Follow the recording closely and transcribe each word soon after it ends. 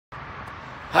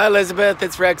Hi Elizabeth,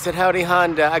 it's Rex at Howdy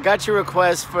Honda. I got your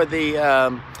request for the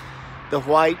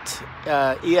white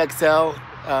EXL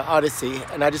Odyssey,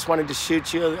 and I just wanted to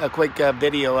shoot you a quick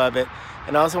video of it.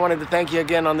 And I also wanted to thank you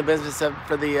again on the business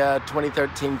for the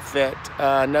 2013 Fit.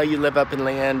 I know you live up in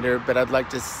Leander, but I'd like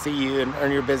to see you and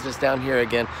earn your business down here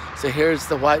again. So here's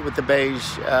the white with the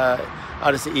beige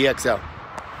Odyssey EXL.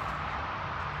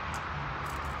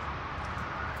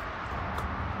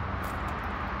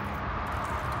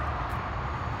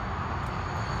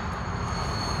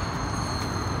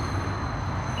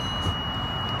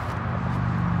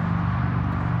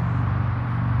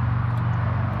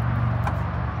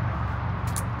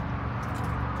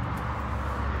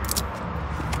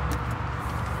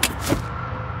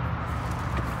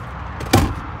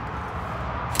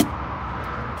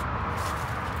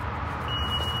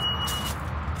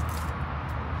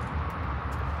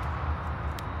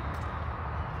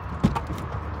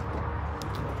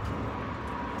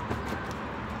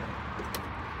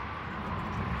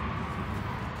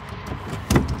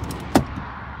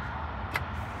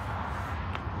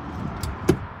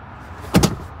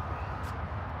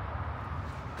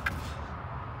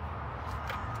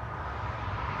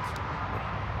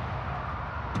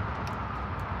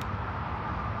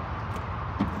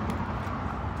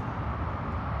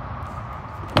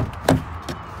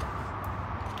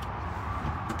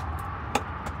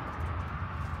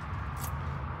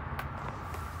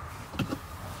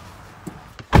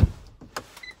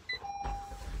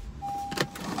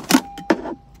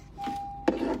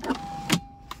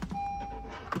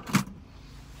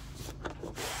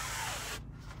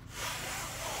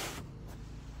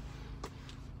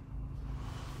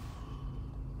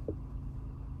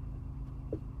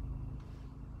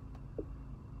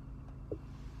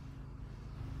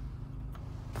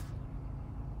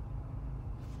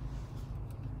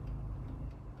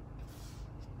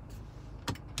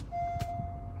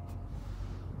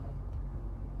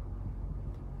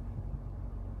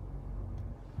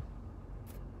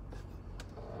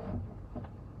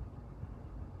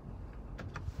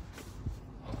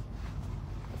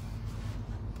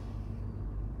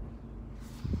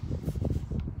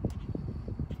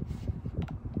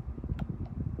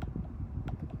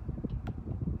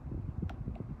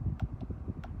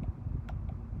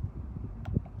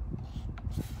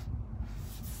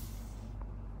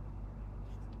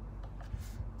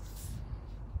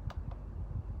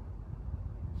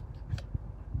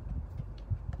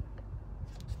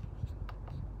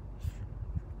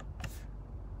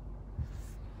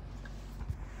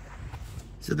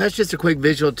 So that's just a quick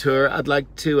visual tour. I'd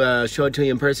like to show it to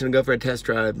you in person and go for a test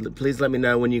drive. Please let me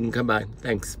know when you can come by.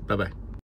 Thanks. Bye-bye.